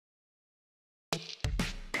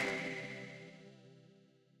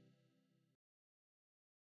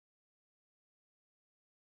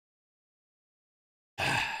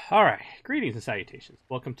Alright, greetings and salutations.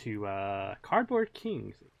 Welcome to Kardboard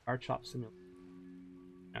Kings, Card Shop Simulator.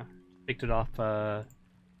 Yeah, picked it off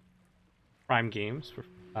Prime Games for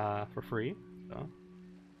free. So,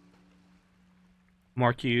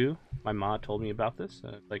 Mark U, my mod, told me about this.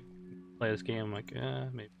 Like, play this game. I'm like,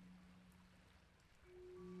 maybe.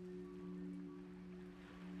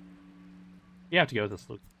 You have to go with this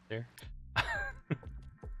look there.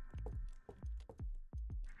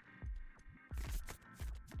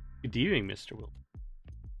 Good evening, Mr. Will.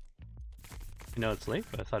 I know it's late,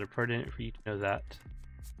 but I thought it pertinent for you to know that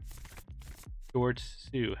George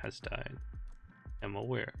Sue has died. I'm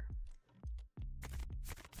aware.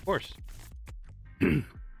 Of course.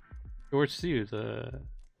 George Sue, the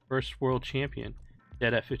first world champion,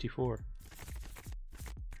 dead at 54.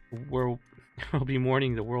 We'll be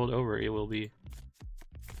mourning the world over. It will be a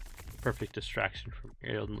perfect distraction from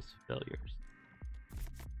your endless failures.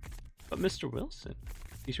 But Mr. Wilson,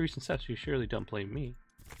 these recent steps, you surely don't blame me.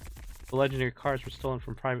 The legendary cards were stolen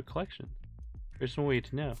from private collections. There's no way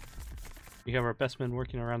to know. We have our best men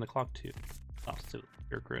working around the clock too. Oh, still,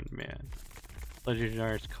 you're a grown man.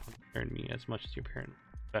 Legendaries concern me as much as your parent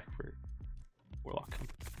respect for Warlock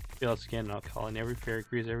Company. Fail us again, and I'll call in every fair,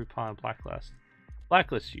 agrees every pawn, blacklist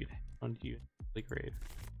you on you the grave.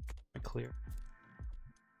 I'm clear.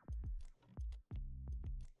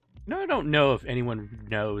 You know, I don't know if anyone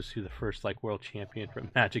knows who the first world champion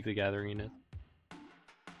from Magic the Gathering is.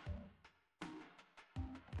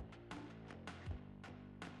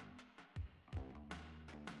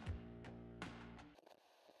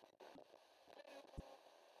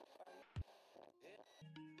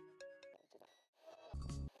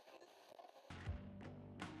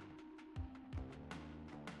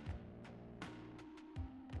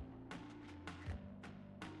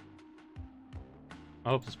 I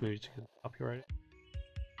hope this movie's gonna copyright it.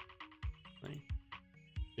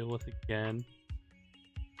 Deal with it again.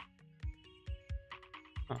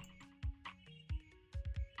 Huh.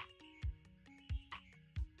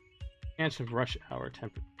 Chance of rush hour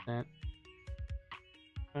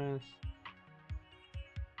 10%.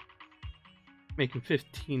 Making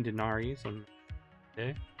 15 denaries on the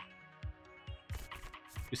day.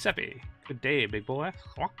 Giuseppe, good day, big boy.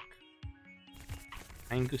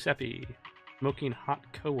 I'm Giuseppe, smoking hot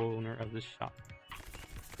co-owner of this shop.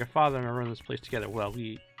 Your father and I run this place together. Well,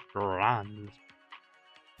 we run.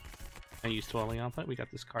 I used to only on, but we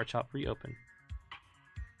got this card shop reopened.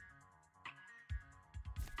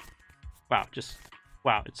 Wow,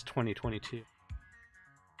 wow, it's 2022.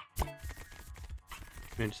 I'm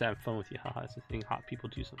just having fun with you, haha. It's the thing hot people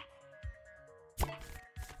do something.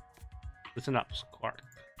 Listen up, Squark.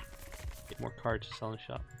 Get more cards to sell in the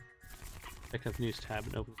shop. Check out the news tab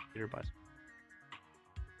and open the computer by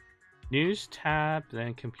news tab,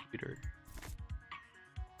 then computer.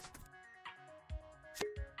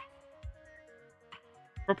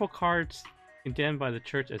 Purple cards condemned by the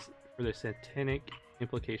church as for their satanic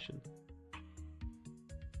implications.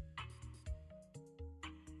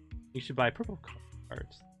 You should buy purple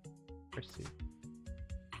cards. Let's see.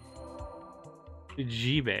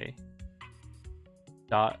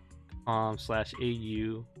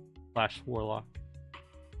 gb.com/au/warlock.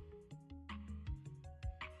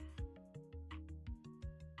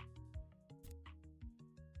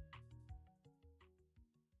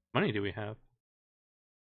 Money do we have?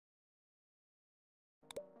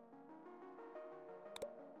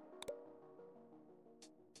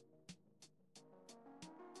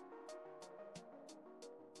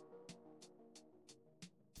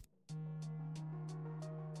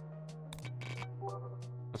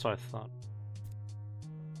 That's what I thought.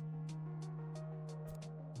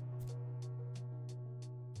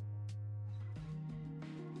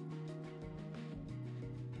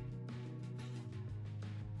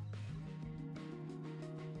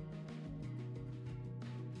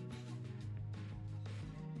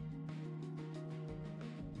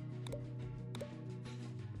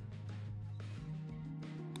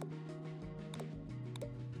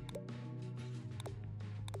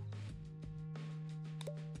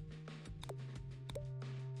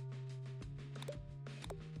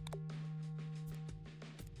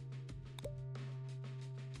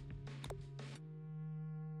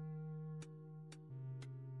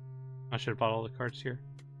 I should have bought all the cards here.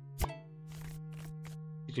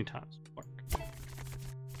 Teaching times. Work.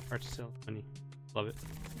 Cards sale. Money. Love it.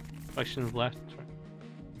 Collection of left. Right.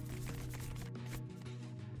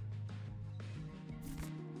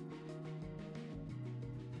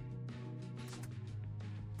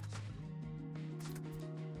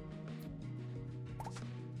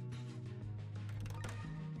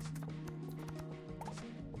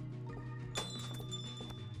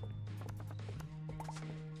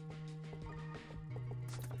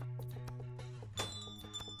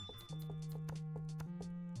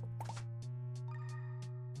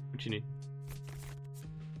 What you need?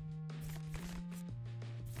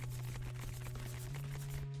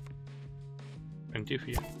 And do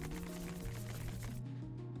for you.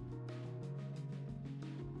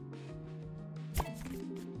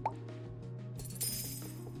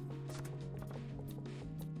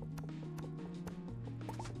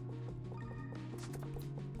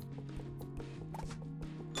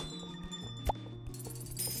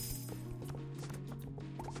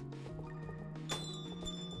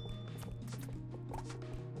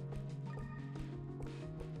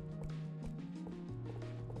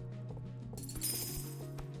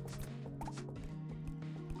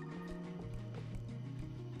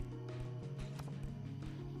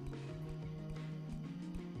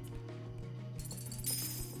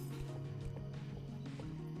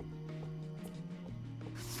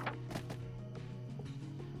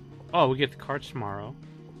 Oh, we get the cards tomorrow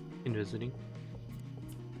in visiting.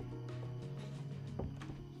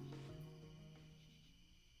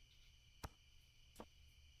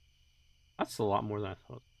 That's a lot more than I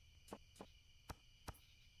thought.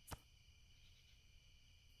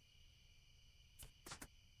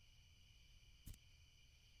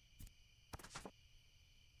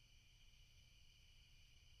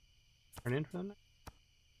 Turn in for them?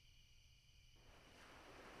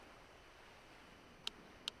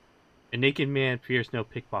 A naked man fears no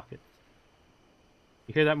pickpockets.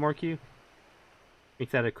 You hear that, Morq?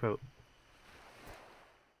 Make that a quote.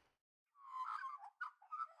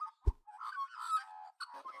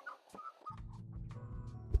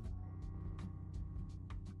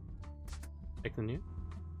 Take the new.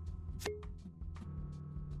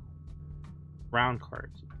 Round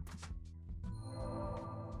cards.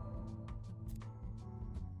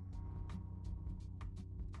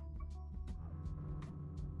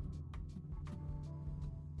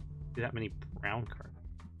 See that many brown cards.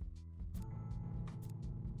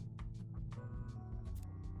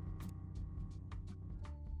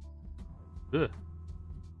 Ugh.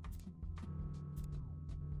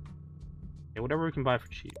 Okay, whatever we can buy for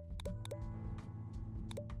cheap.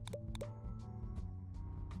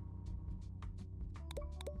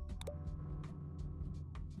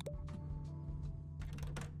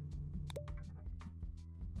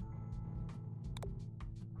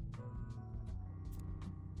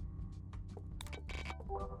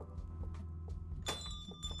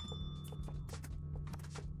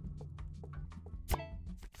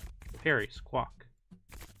 Parry, squawk.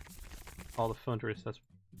 All the phone to assess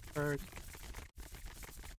cards.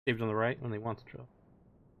 Saved on the right when they want to draw.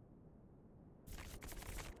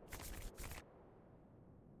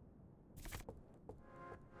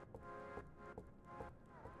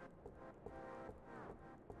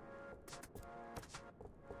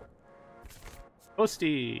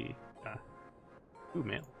 Posty! Ooh,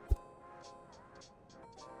 mail.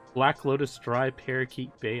 Black Lotus Dry,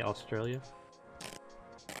 Parakeet Bay, Australia.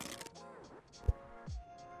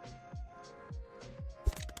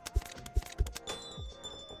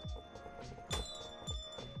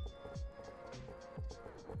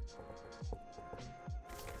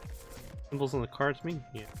 Symbols on the cards mean?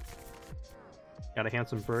 Yeah. Got a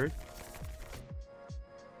handsome bird.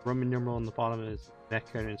 Roman numeral on the bottom is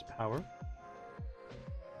Mecha and its power.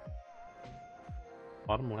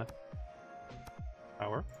 Bottom left.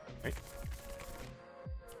 Power. Right.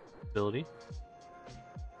 Ability.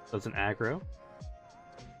 Does an aggro.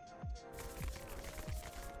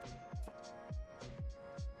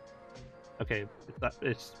 Okay,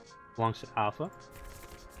 it belongs to Alpha.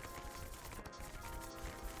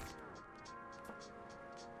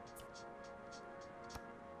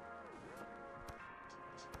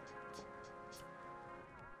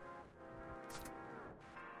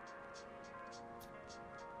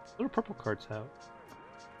 What do purple cards have?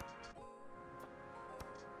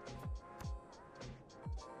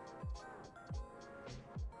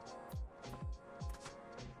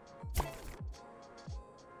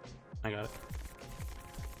 I got it.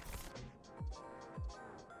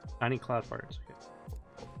 Tiny cloud parts. Okay.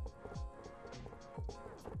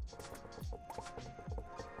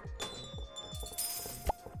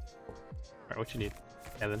 Alright, what you need?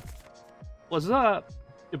 Kevin. What's up?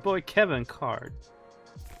 Your boy Kevin card.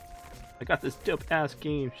 I got this dope ass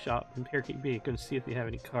game shop in Parakeet B. Gonna see if they have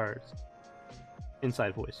any cards.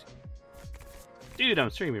 Inside voice. Dude,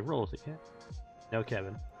 I'm streaming. Roll with it, yeah? No,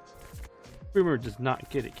 Kevin. Rumor does not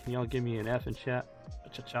get it. Can y'all give me an F in chat?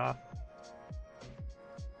 Cha-cha.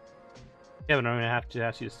 Kevin, I'm gonna have to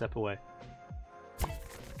ask you to step away.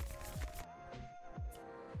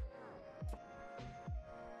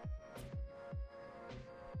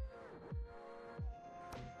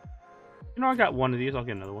 You know, I got one of these. I'll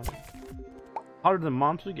get another one. Hotter than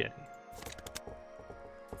mom's spaghetti.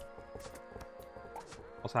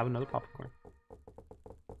 Also have another popcorn.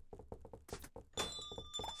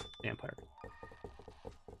 Vampire.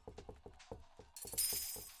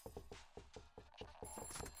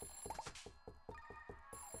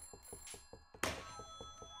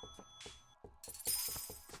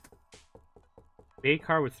 A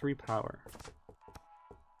car with 3 power.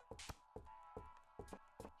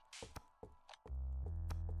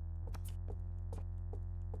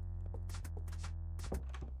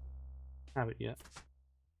 Have it yet.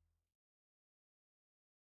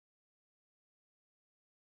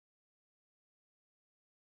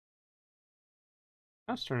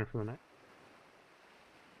 I was turning for the night.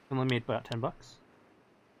 Only made about $10.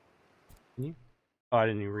 Can you? Oh, I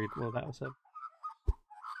didn't even read what that was said.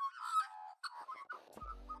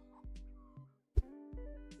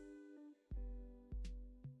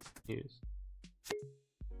 News.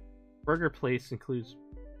 Burger place includes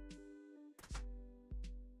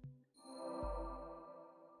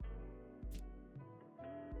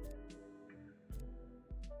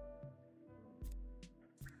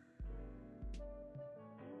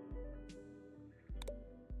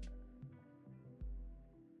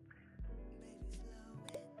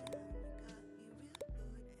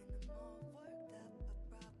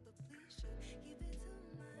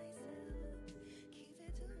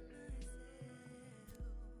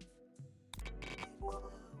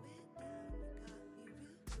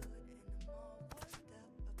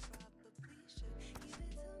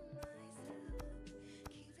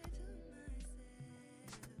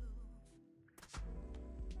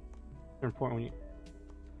important when you.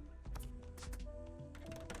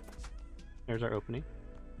 There's our opening.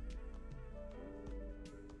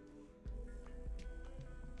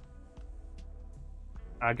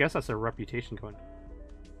 I guess that's a reputation going.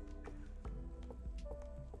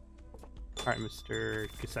 Alright, Mr.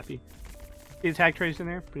 Giuseppe. See the tag trays in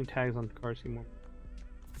there? Putting tags on cars anymore.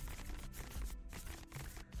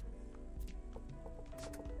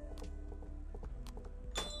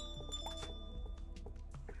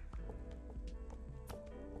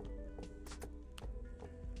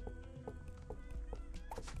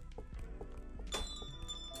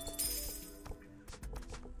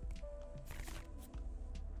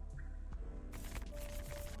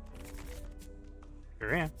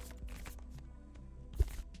 Sure am.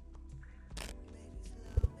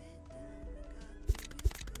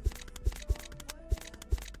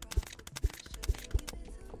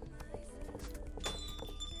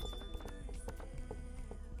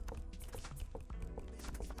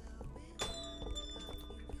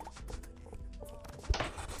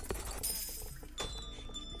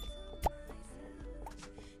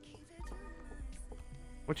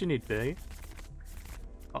 What you need, Billy?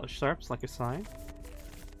 College sharps like a sign.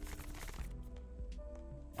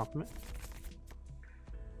 Compliment.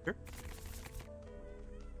 Sure.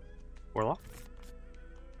 Warlock.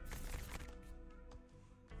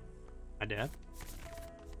 My dad.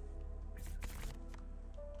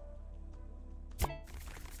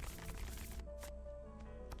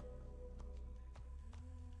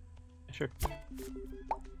 Sure.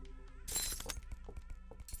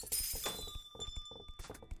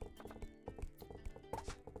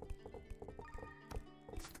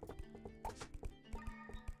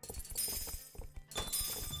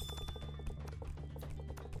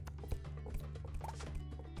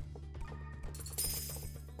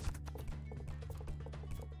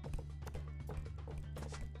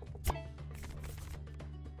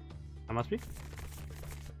 That must be.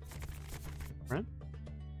 Friend?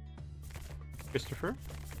 Christopher?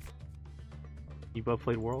 You both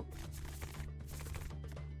played World?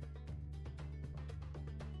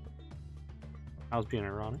 I was being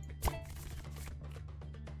ironic.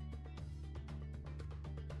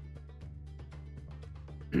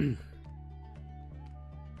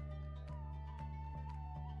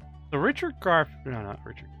 So Richard Garfield. No, not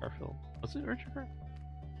Richard Garfield. Was it Richard Garfield?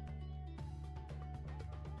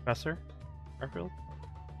 Professor Garfield?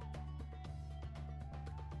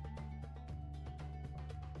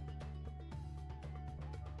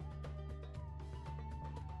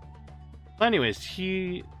 Well, anyways,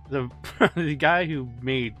 the the guy who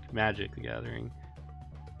made Magic the Gathering,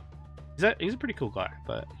 he's a pretty cool guy,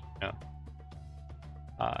 but you know,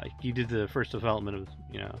 he did the first development of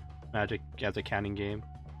Magic as a canon game.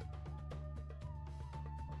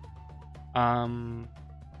 You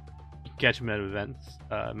can catch him at events,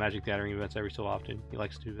 Magic the Gathering events every so often. He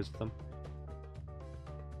likes to visit them.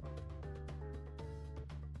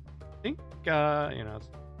 I think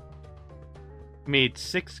made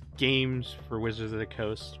 6 games for Wizards of the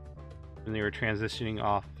Coast when they were transitioning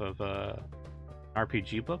off of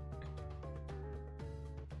RPG book.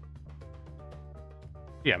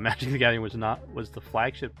 Yeah, Magic the Gathering was the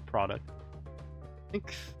flagship product. I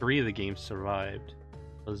think 3 of the games survived.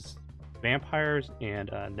 It was Vampires and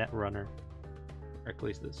Netrunner.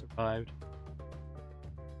 Correctly, that survived.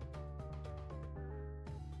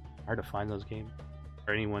 Hard to find those games.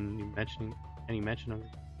 Or anyone mentioning any mention of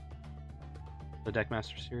the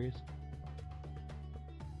Deckmaster series.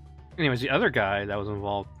 Anyways, the other guy that was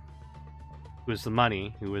involved, who was the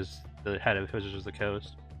money, who was the head of Wizards of the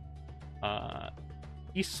Coast,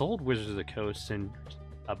 he sold Wizards of the Coast and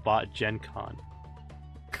bought Gen Con.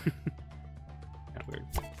 Kinda weird.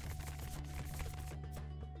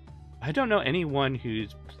 I don't know anyone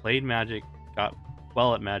who's played Magic, got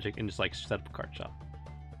well at Magic, and just like set up a card shop.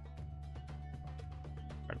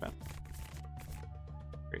 Right about.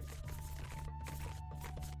 Great.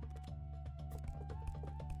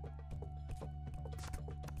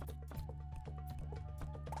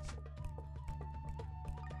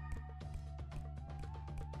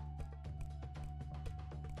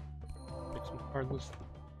 Make some card list.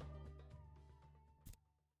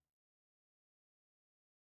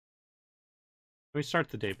 Let me start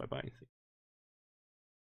the day by buying things.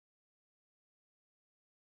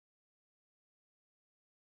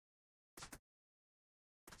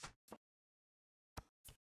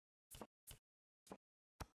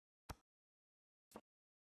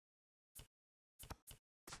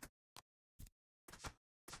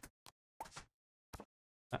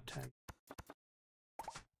 That tag.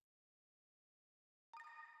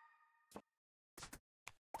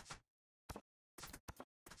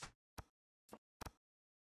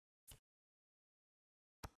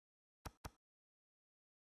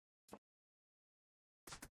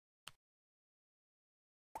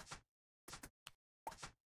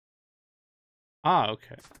 Ah,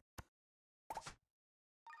 okay.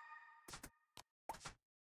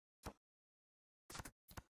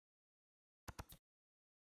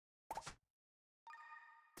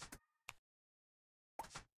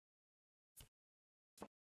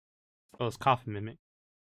 Oh, it's Coffin Mimic.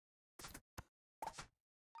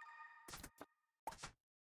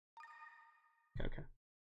 Okay.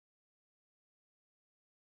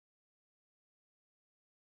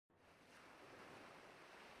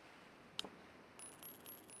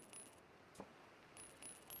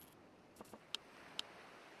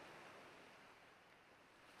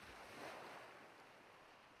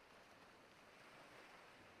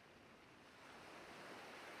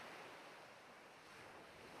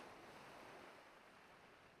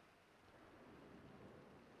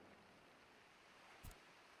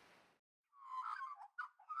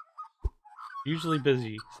 Usually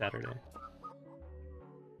busy Saturday.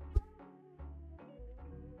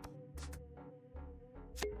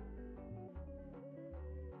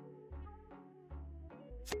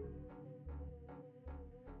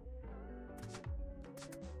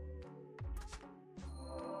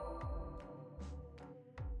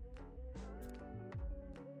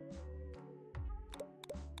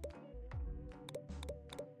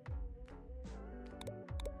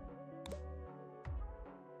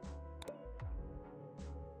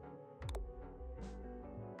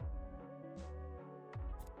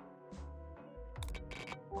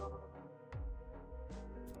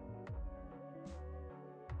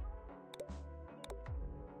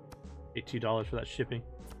 Pay $2 for that shipping.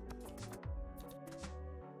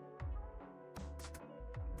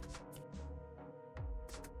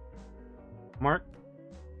 Mark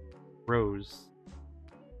Rose.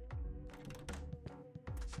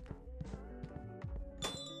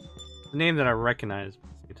 A name that I recognize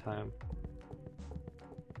at the same time.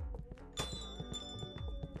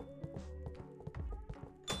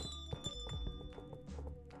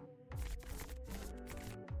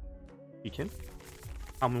 Beacon?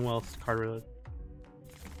 Commonwealth card or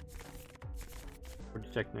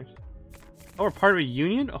detect next. Oh, we're part of a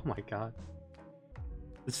union? Oh my god.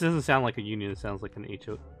 This doesn't sound like a union, it sounds like an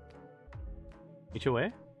HOA?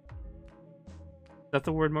 Is that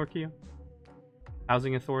the word, Markio?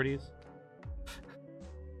 Housing authorities?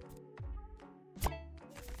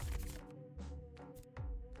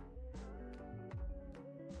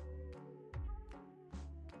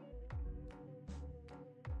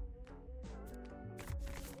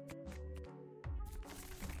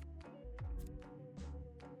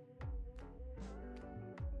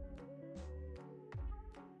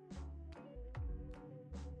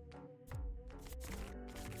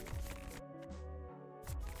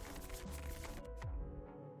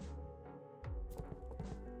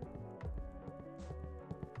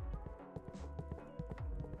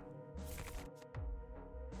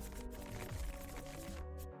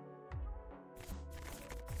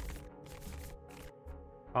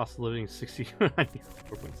 Cost of living 4.6.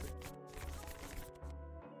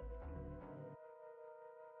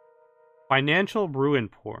 Financial ruin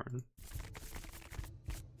porn.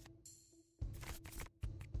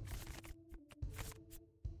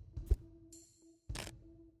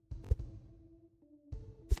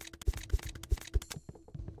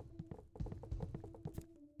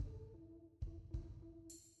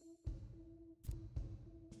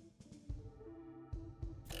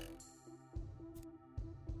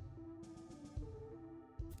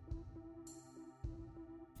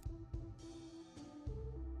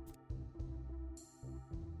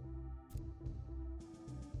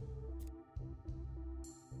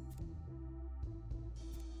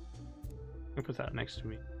 I'll put that next to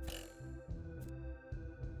me.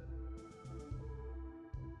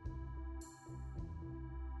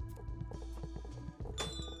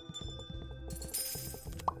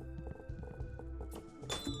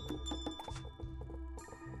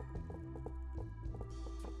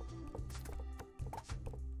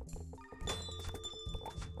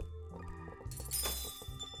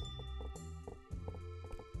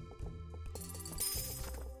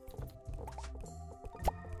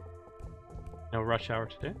 No rush hour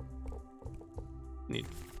today. Need.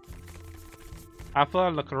 Alpha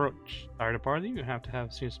La Croche. Sorry to bother you. You have to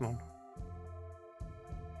have seen small.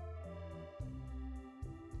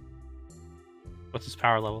 What's his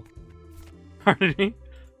power level? Pardon me?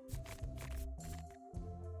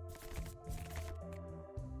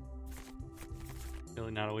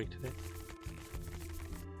 Really not awake today.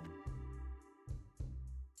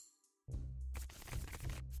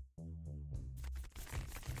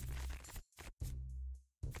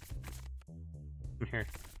 I'm here.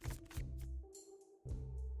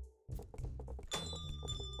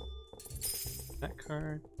 That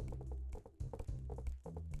card.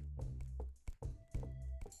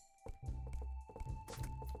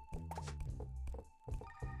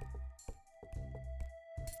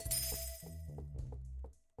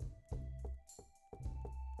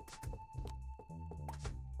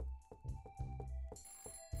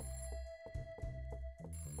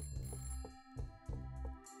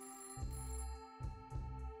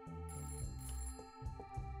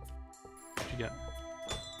 What you got?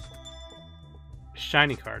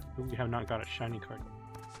 Shiny card. Ooh, we have not got a shiny card.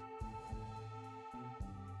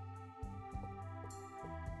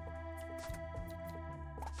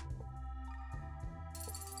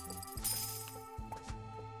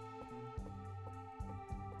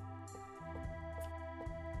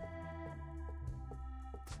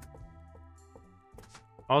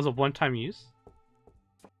 Oh, it was a one-time use?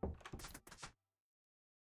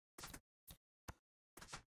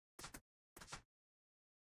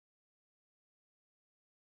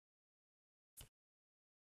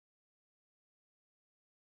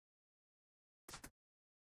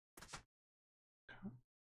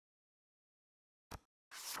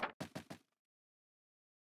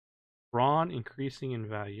 Brawn increasing in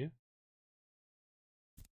value.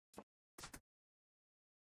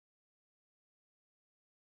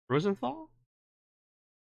 Rosenthal?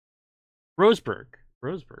 Roseburg.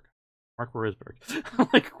 Mark Roseburg.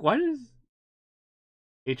 Like, why does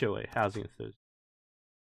HOA, Housing Association?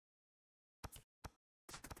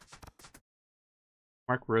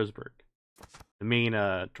 Mark Roseburg. The main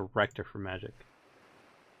director for Magic.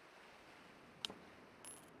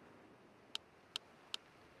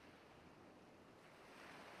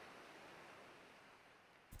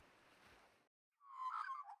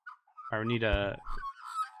 Alright,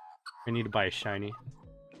 we need to buy a shiny.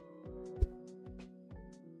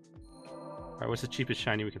 Alright, what's the cheapest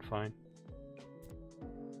shiny we can find?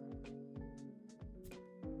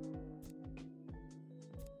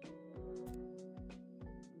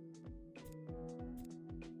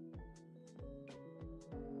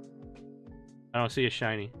 I don't see a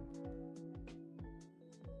shiny.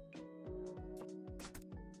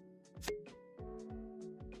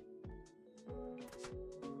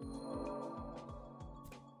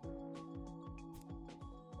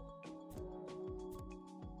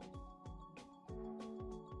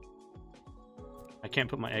 I can't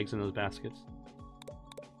put my eggs in those baskets.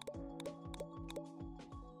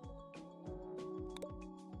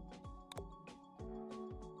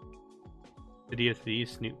 City of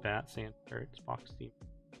Thieves, Snoot Bat, Sand Turrets, Box Team.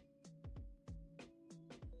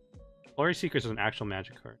 Glory Seekers is an actual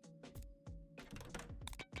Magic card.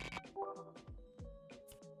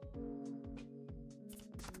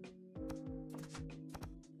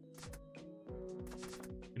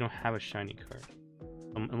 We don't have a shiny card.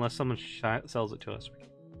 Unless someone sells it to us.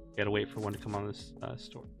 We gotta wait for one to come on this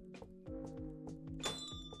store.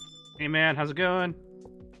 Hey man, how's it going?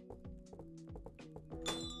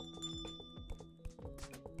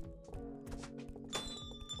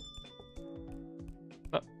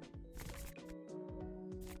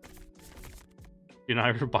 Do not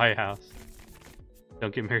ever buy a house.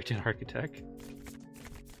 Don't get married to an architect.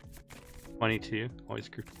 22. Always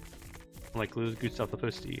group. Like lose good stuff the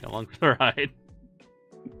postie along for the ride.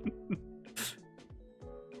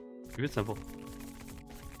 Keep it simple.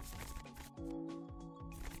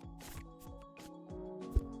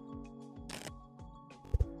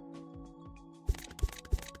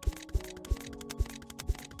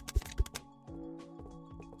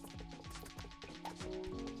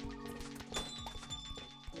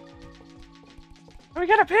 We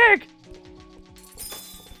got a pig!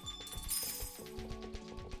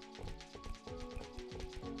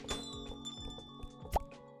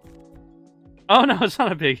 Oh no, it's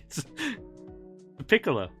not a pig. It's a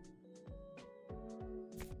piccolo.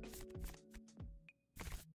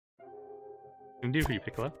 Can do for you,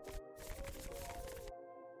 piccolo.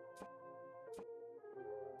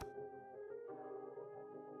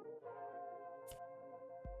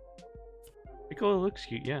 Piccolo looks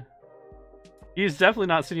cute, yeah. He's definitely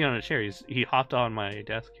not sitting on a chair. He hopped on my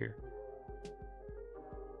desk here.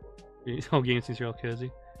 This whole game seems real cozy.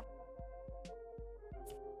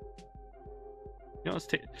 You know, let's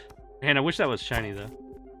take. Man, I wish that was shiny though.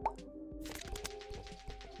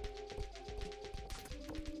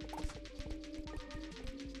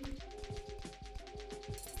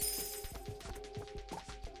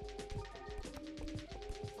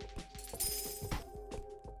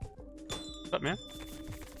 What's up, man?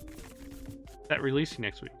 That releasing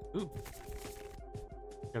next week. Ooh.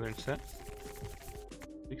 Gathering set.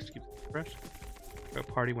 We just keep it fresh. Go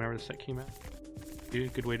party whenever the set came out.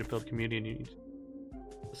 Dude, good way to build community and unity.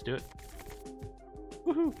 Let's do it.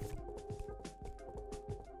 Woohoo!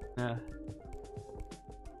 I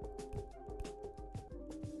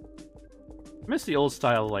miss the old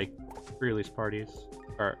style, like, pre-release parties.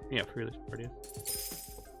 Or, yeah, pre-release parties.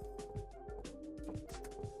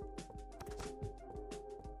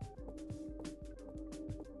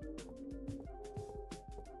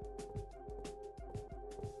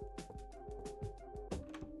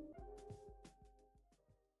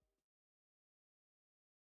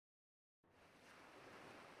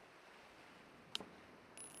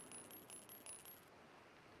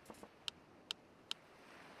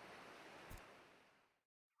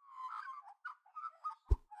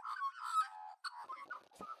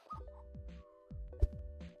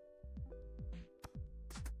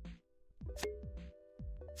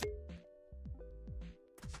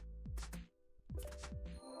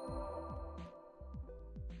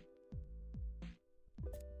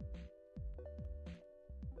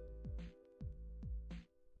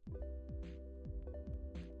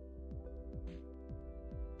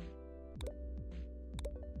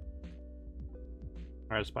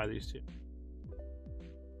 Alright, let's buy these two.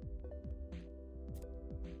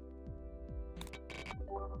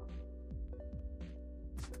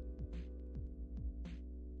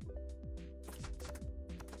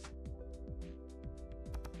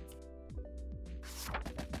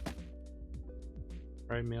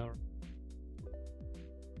 Right, mail.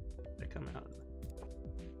 They come out.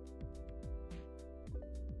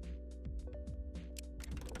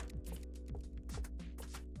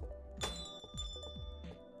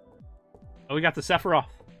 Oh, we got the Sephiroth.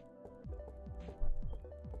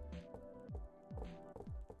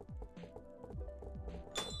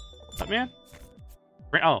 What's up, man?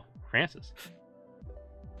 Oh, Francis.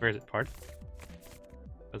 Where is it? Part?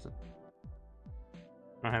 Doesn't.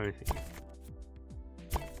 I don't have anything.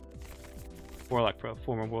 Warlock Pro,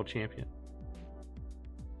 former world champion.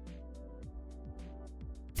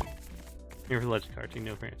 Here for the legend card. You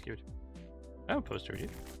know, France, give it to me. I have a poster,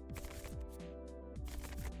 dude.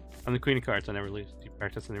 I'm the queen of cards. I never lose. Do you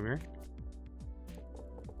practice in the mirror?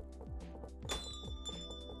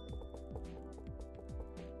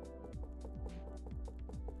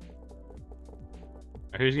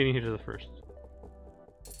 Right, who's getting here to the first?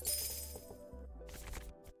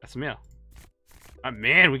 That's the mail. Oh,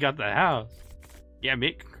 man, we got the house. Yeah,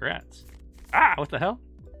 mate, congrats. Ah, what the hell?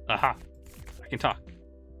 Aha. I can talk.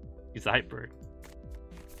 He's the hype bird.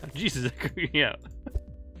 Oh, Jesus, that creeped me out.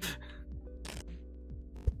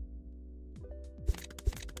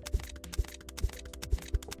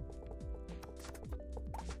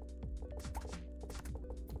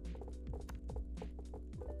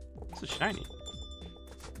 This is shiny.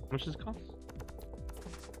 How much does it cost?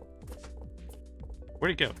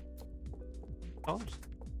 Where'd it go? $? Go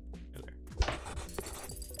there.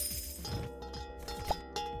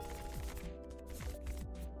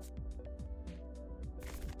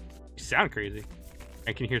 You sound crazy.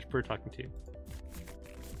 I can hear Spur talking to you.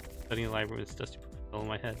 Studying the library with this dusty fell in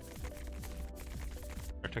my head.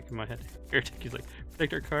 Airtech in my head. Airtech is like,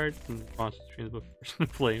 protect our cards and monsters between the book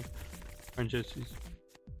and flame. Orange Josie's.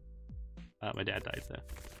 My dad died though.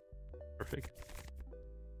 Perfect.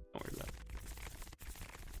 Don't worry about it.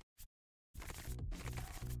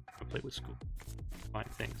 I play with school. Fine,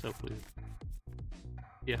 thanks, hopefully.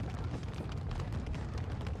 Yeah.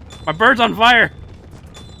 My bird's on fire!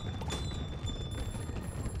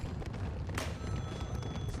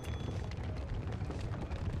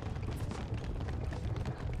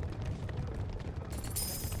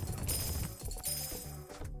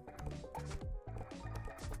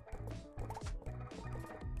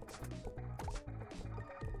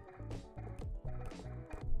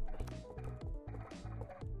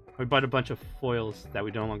 We bought a bunch of foils that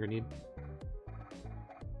we no longer need.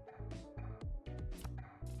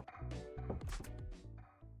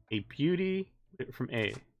 A beauty from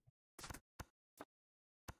A.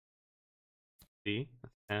 B.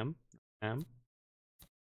 M. M.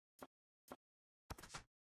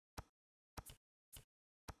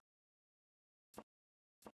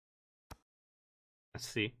 Let's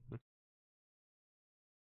see.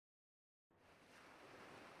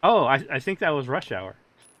 Oh, I think that was rush hour.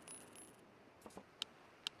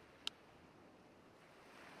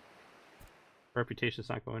 Reputation's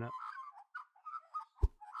not going up.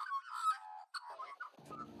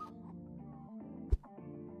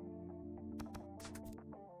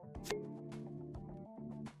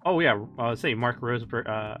 Oh yeah, say Mark Roseberg.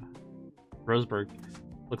 Roseberg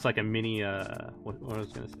looks like a mini. What I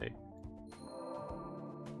was gonna say.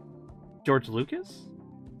 George Lucas.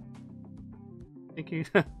 I think he.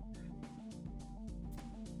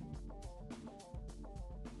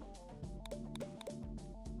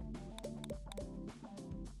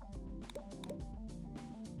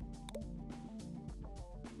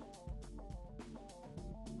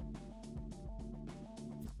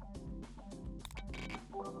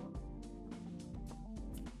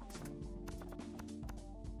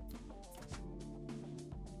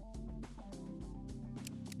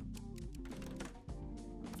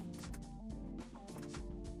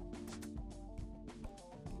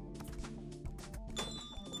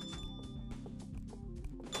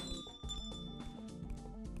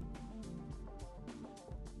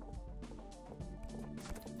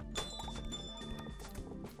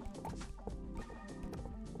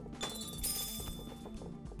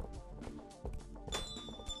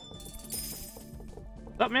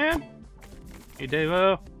 What's up, man? Hey,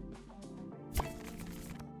 Davo.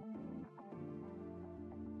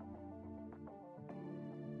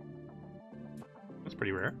 That's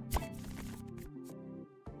pretty rare.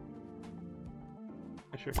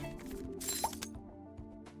 Yeah, sure.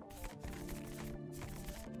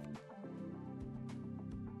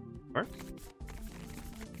 Works?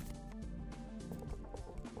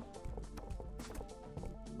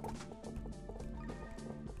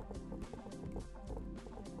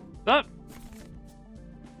 Up.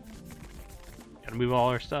 Gotta move all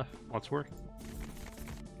our stuff. Let's work.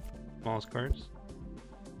 Smallest cards.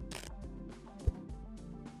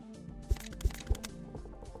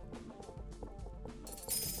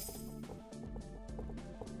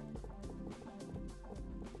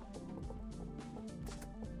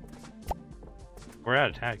 We're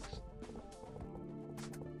out of tags.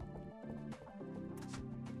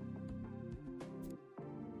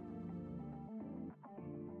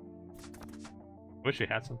 Wish we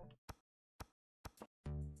had some.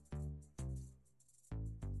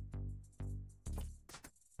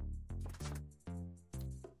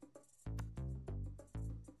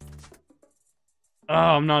 Oh,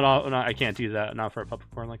 I'm not. I can't do that. Not for a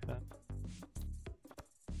peppercorn like that.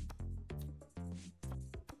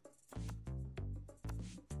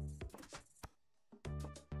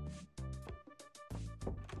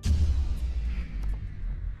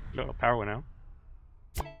 No, power went out.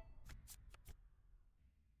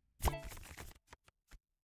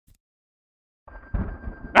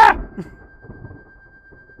 Ah!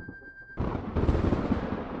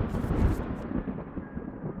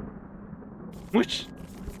 Which?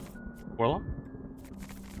 Warlock?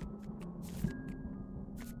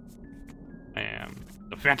 I am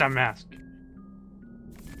the Phantom Mask.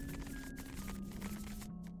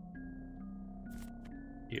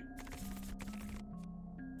 You.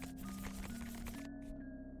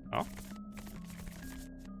 Oh.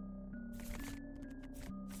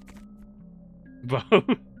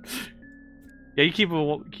 Both. Yeah, you keep a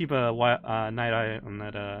night eye on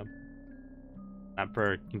that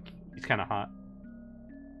bird. He's kind of hot.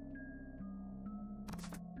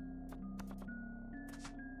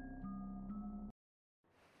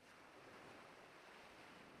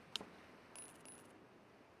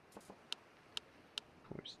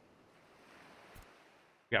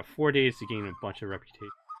 We got 4 days to gain a bunch of reputation.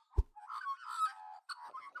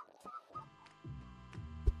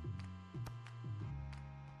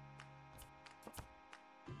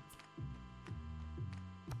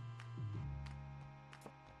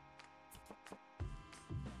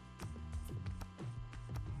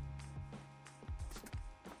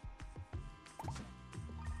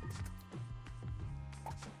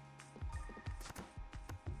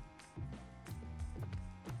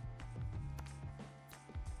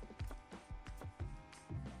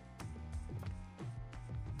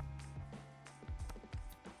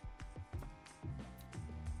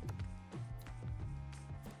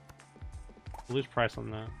 Lose price on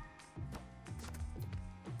that.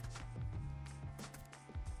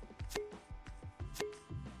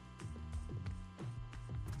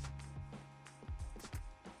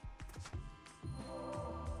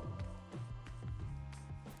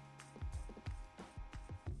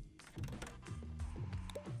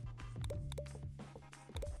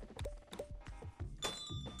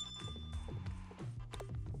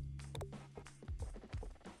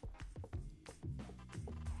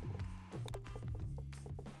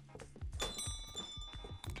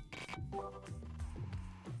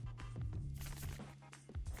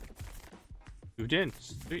 Moved in.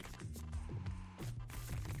 Sweet.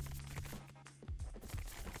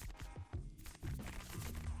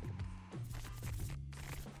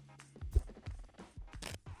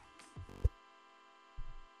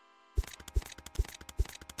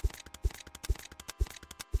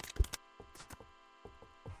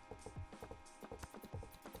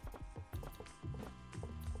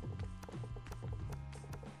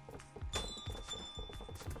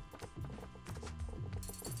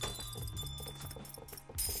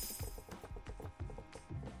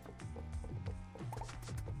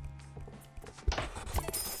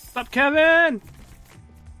 Stop, Kevin!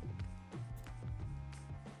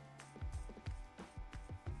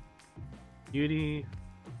 Beauty.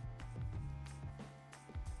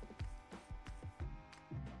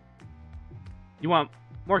 You want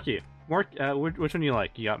Morky? Which one do you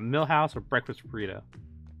like? You got Millhouse or Breakfast Burrito?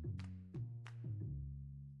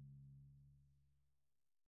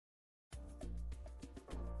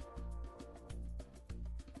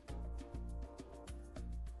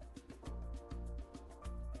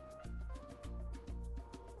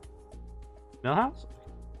 Millhouse?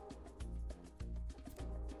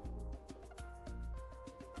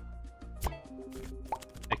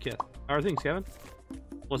 Heck yeah. How are things, Kevin?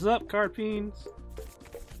 What's up, Card Fiends?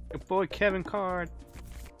 Your boy Kevin Card.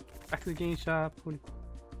 Back to the game shop. Where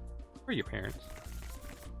are your parents?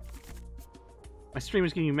 My stream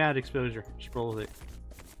is giving you mad exposure. Just roll with it.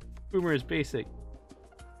 Boomer is basic.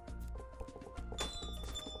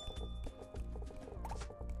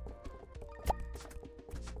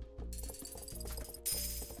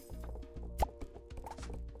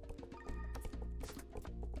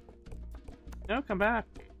 No, come back.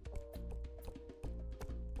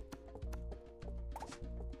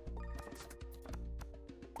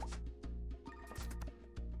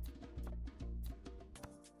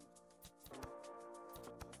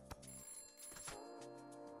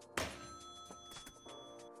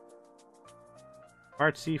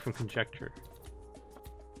 Part C from Conjecture.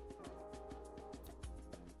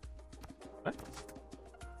 What?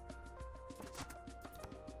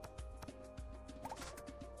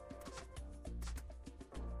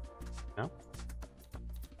 No?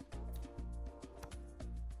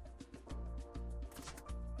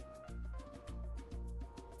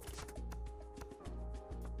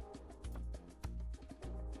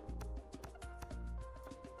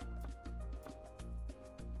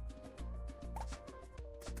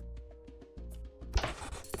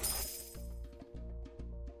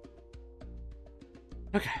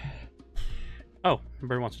 Okay. Oh,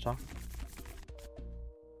 Bird wants to talk.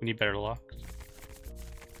 We need better locks.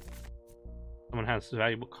 Someone has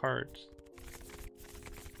valuable cards. Is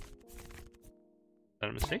that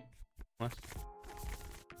a mistake? Unless...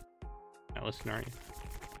 Now listen, are you?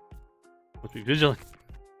 Let's be vigilant.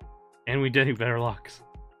 And we did need better locks.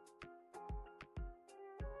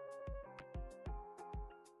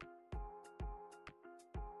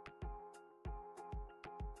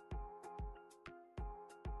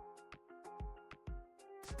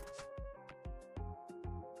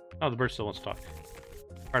 Oh, the bird still wants to talk.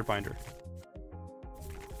 Card binder.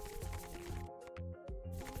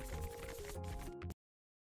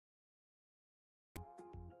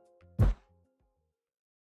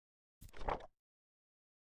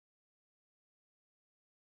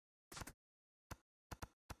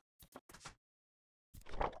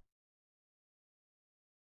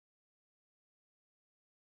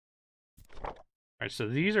 Alright, so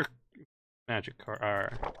these are magic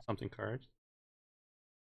something cards.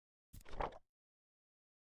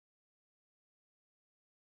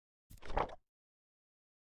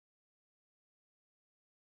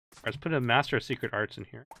 Let's put a Master of Secret Arts in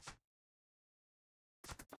here.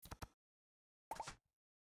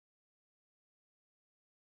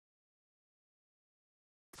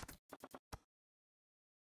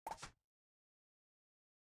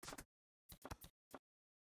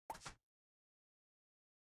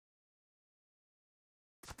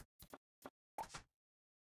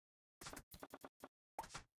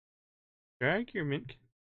 Drag your mint.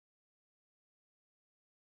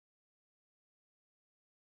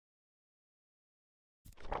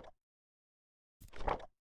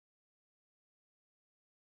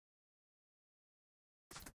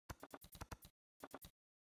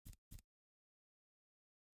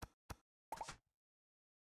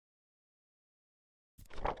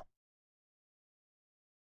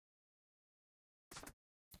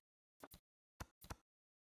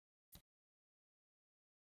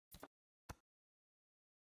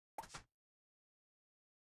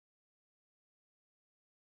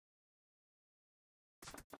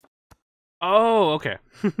 Oh, okay.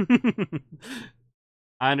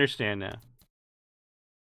 I understand now.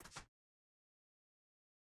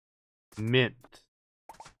 Mint.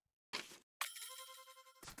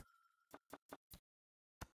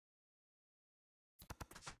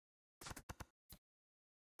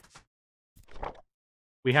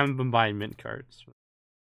 We haven't been buying mint cards.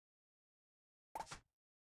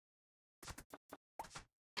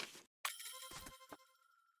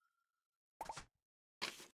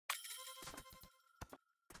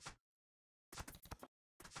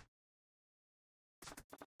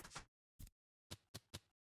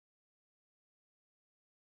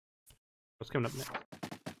 What's coming up next?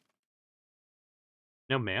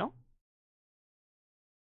 No mail?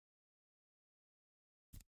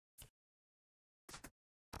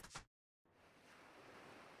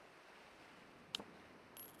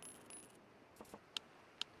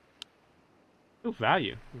 Ooh,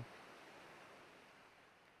 value.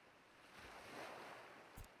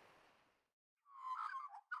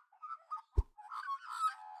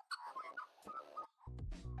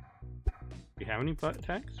 Do we have any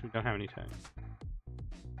tags? We don't have any tags.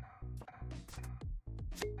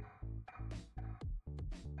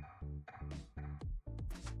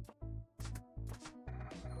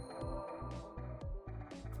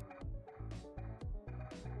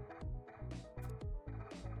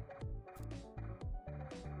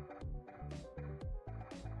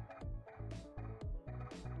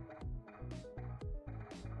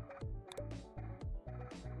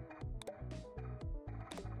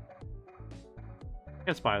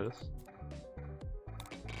 Let's buy this.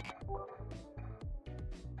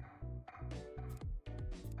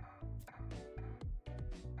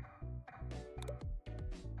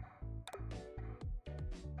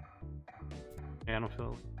 Yeah, I don't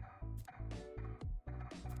feel.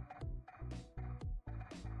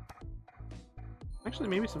 Actually,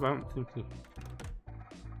 maybe it's about thinking.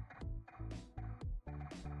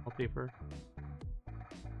 Wallpaper.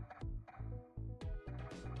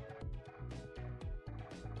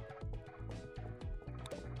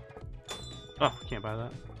 Oh, can't buy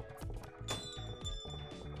that.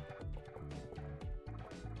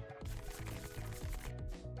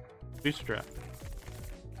 Booster draft.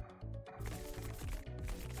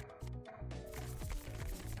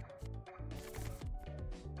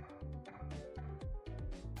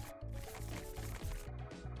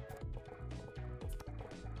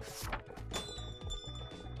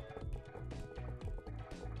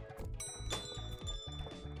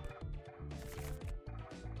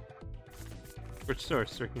 Which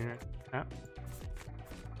source? Working here. Ah.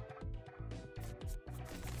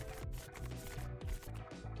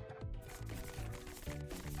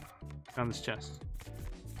 Found this chest.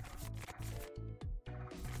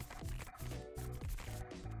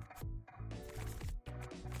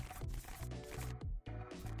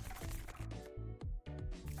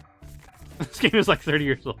 This game is like 30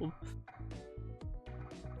 years old.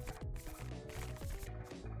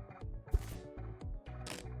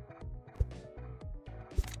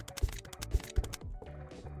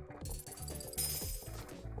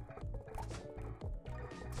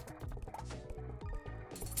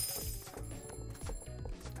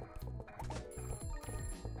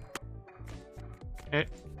 Okay.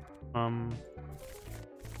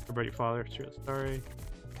 About your father, it's really sorry.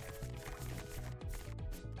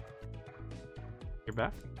 You're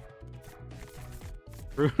back?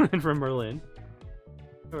 And from Berlin.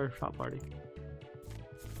 Or shop party.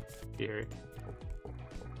 Here.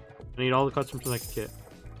 I need all the customs I can get.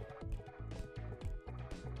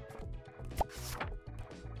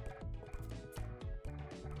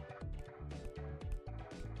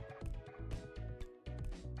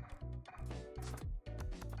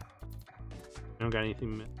 I don't got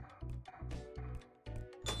anything.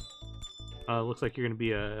 Looks like you're gonna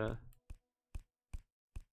be a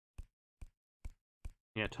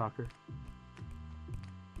talker.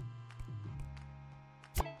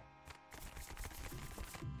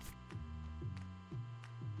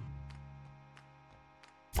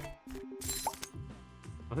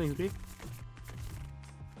 Nothing big.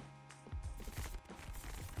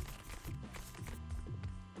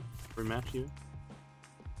 Rematch you.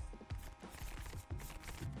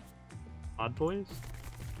 Odd boys.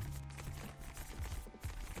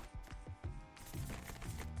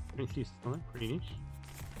 Pretty niche.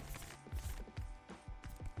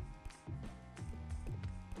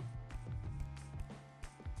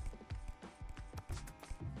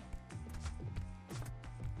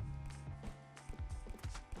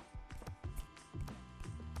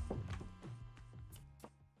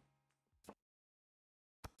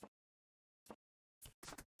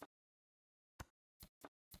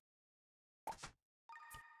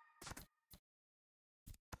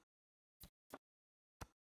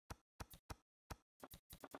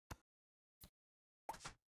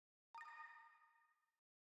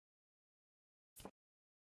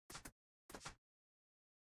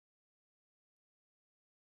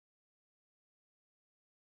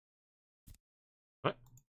 What?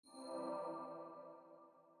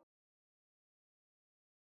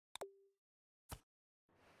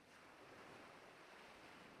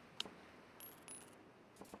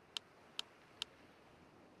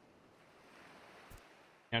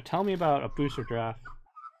 Now tell me about a booster draft.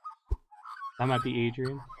 That might be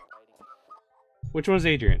Adrian. Which one was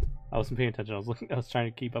Adrian? I wasn't paying attention. I was trying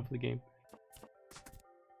to keep up with the game.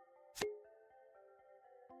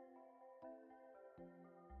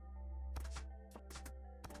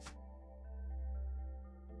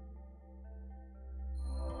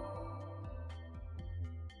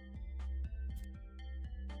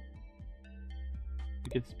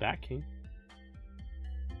 It gets back, King.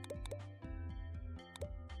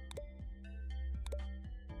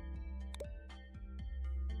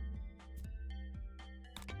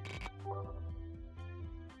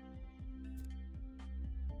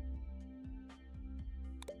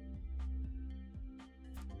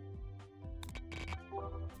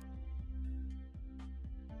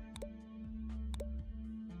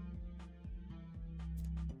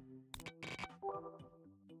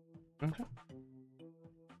 Okay.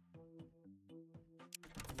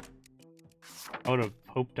 I would have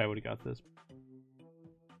hoped I would have got this.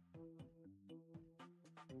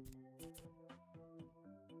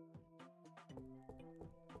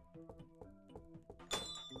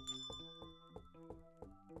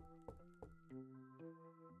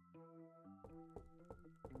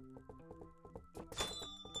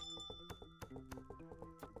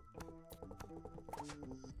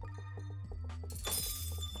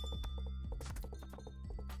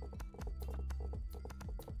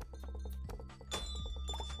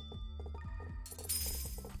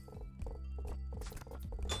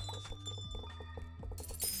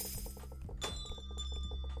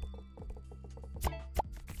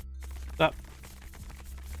 Up.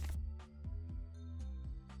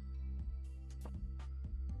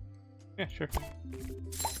 Yeah, sure.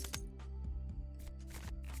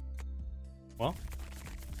 Well,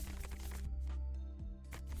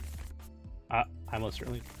 I most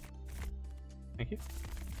certainly. Thank you.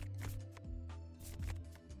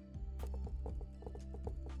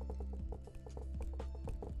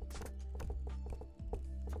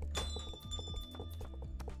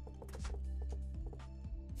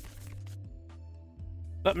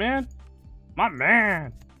 What's up, man? My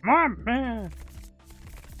man! My man!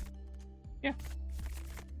 Yeah.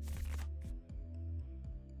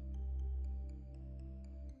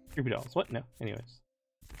 $3. What? No. Anyways.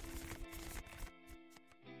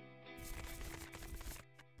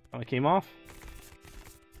 Oh, it came off.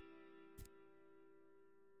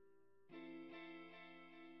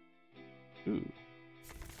 Ooh.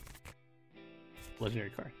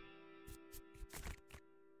 Legendary card.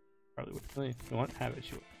 Probably would. Really, you want have it?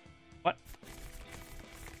 Sure. What?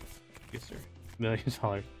 Yes, sir. $1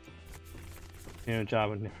 million. You know,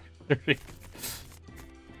 job and never.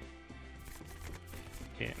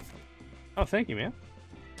 Yeah. Oh, thank you, man.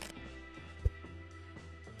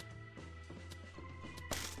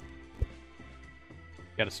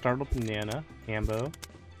 Got a startled banana, Hambo,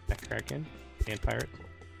 Kraken, and pirate.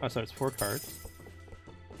 Oh, so it's 4 cards.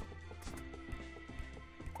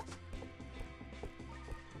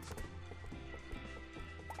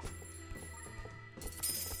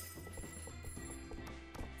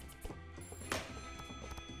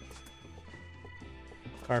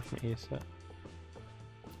 car from A set.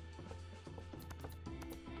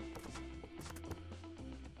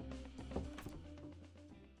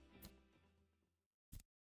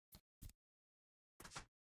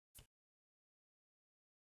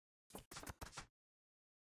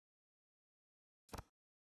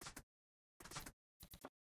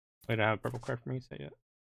 I don't have a purple car from A set yet.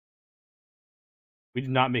 We did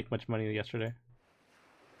not make much money yesterday.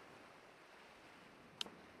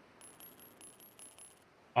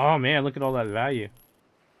 Oh man, look at all that value.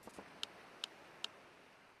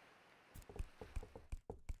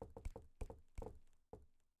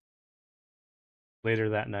 Later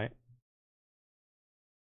that night.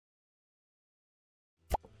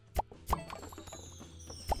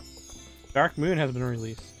 Dark Moon has been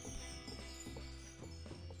released.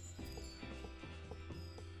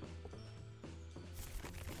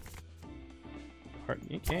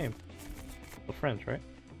 Neat game. Well, friends, right?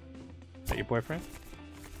 Is that your boyfriend?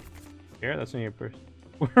 Yeah, that's not your person.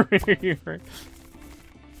 Where are you?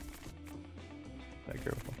 That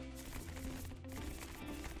girl.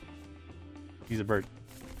 He's a bird.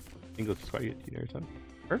 English is quite good, you know, or something.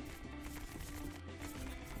 Bird?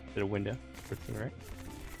 Is it a window? Person, right?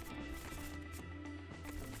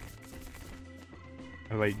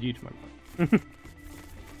 I invited you to my party.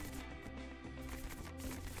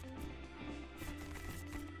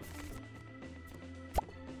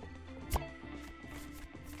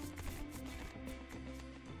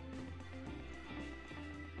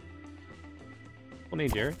 Well, name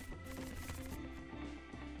Jared.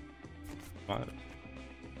 Come on.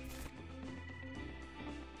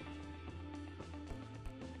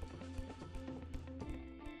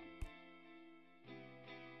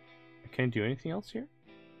 I can't do anything else here?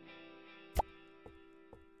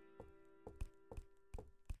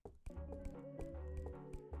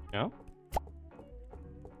 No?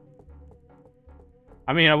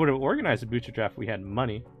 I mean, I would have organized a booster draft if we had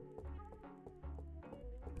money.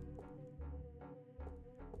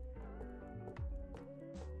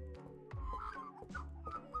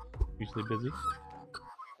 Usually busy.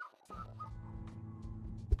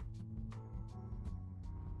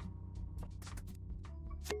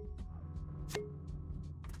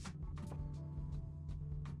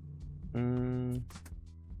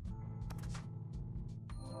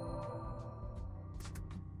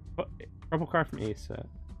 Oh, purple card from A set.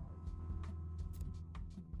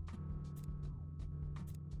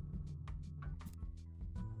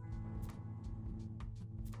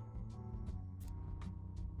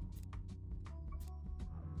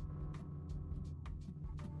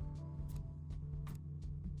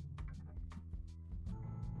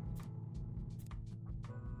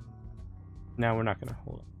 Now we're not gonna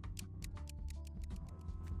hold it.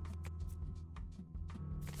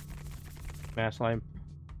 Mass line,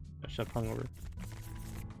 chef hungover.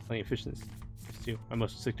 Plenty of fish in this too. I'm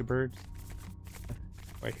most sick to birds.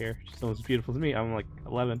 Right here, she's almost as beautiful as me. I'm like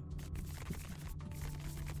 11.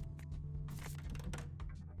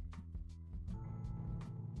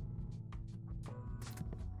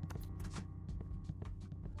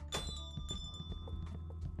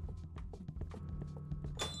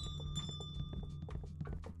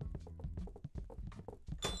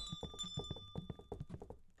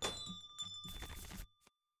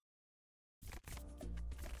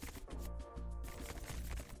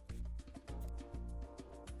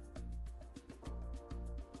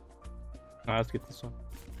 Let's get this one.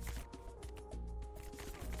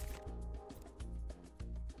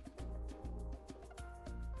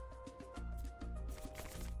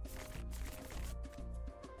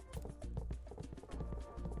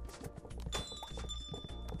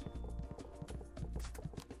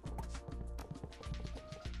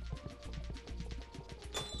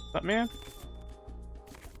 What's up, man?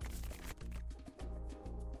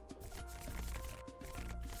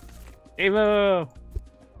 Evo!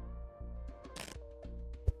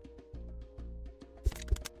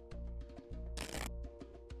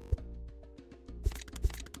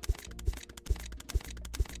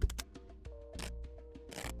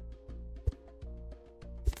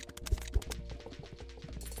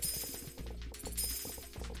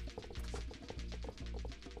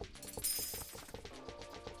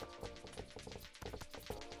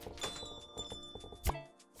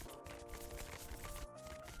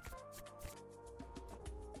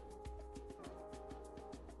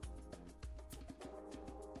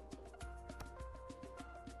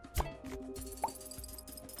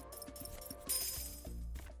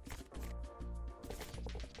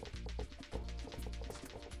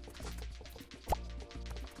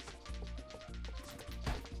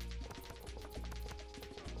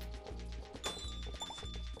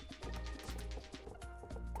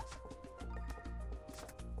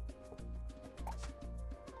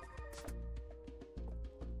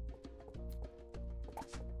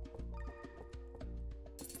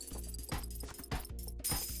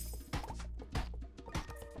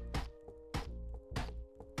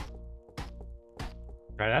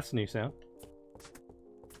 Alright, that's a new sound.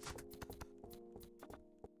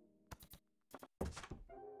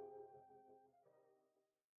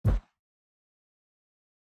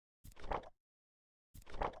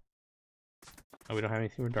 Oh, we don't have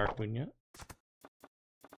anything for Darkmoon yet.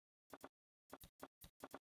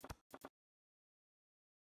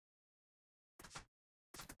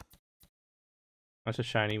 That's a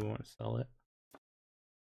shiny, we want to sell it.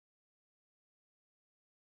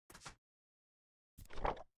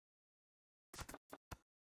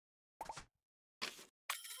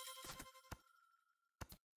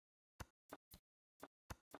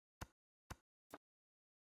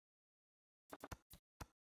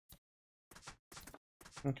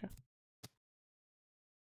 Okay.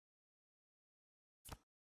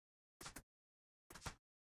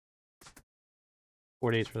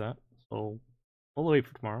 Four days for that. So we'll wait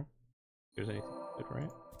for tomorrow. If there's anything good,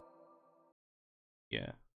 right?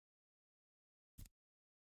 Yeah.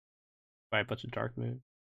 Buy a bunch of Darkmoon.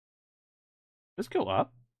 Does this go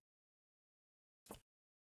up?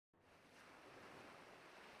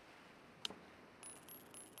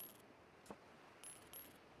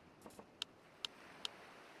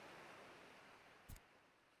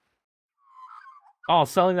 Oh,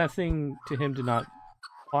 selling that thing to him did not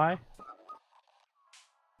apply?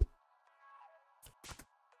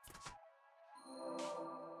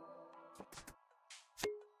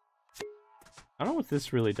 I don't know what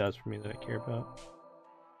this really does for me that I care about.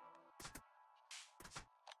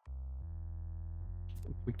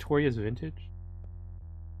 Victoria's Vintage?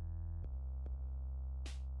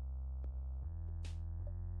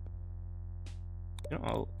 You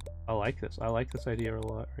know, I like this. I like this idea a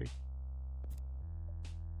lot, right?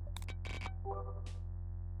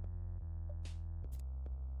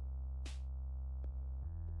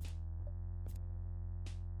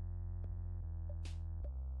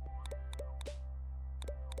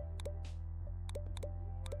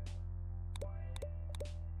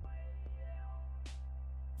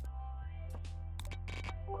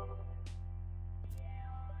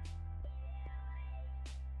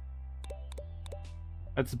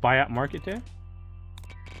 That's buyout market day?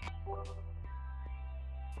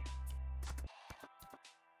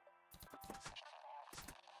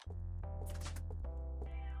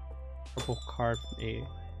 Purple card from A.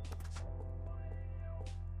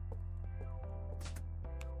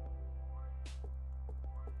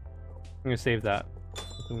 I'm gonna save that.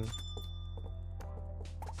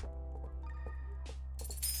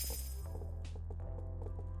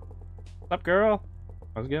 What's up, girl?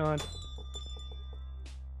 How's it going?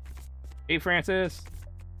 Hey, Francis.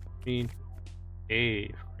 I mean,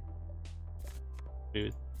 hey,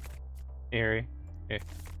 dude. Hey, Harry. Hey.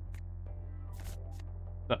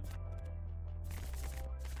 What's up?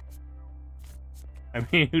 I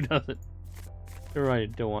mean, who doesn't? I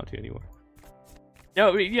don't want to anymore.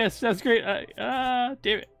 No, yes, that's great. Damn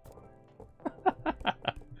it.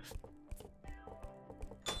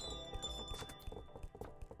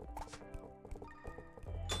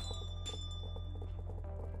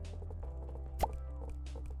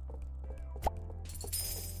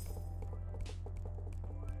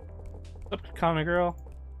 What's up, comic girl?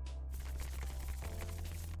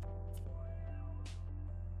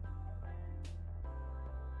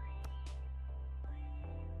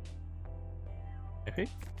 Okay.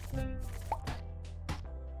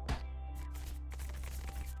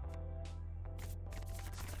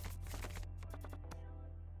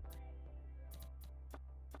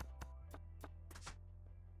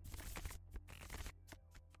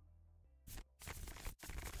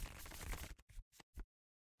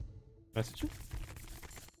 Messages?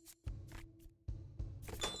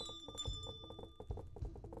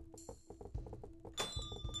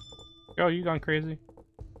 Yo, you gone crazy?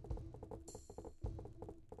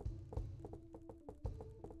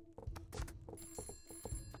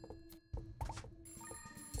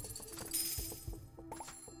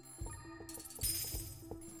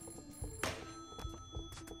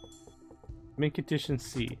 Mint condition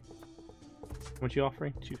C. What you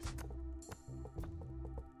offering? 2.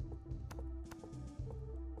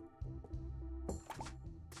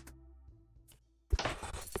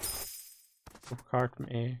 Card from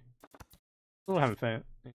A. Still haven't found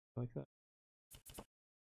anything like that.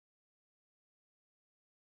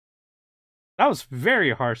 That was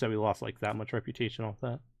very harsh that we lost like that much reputation off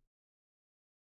that.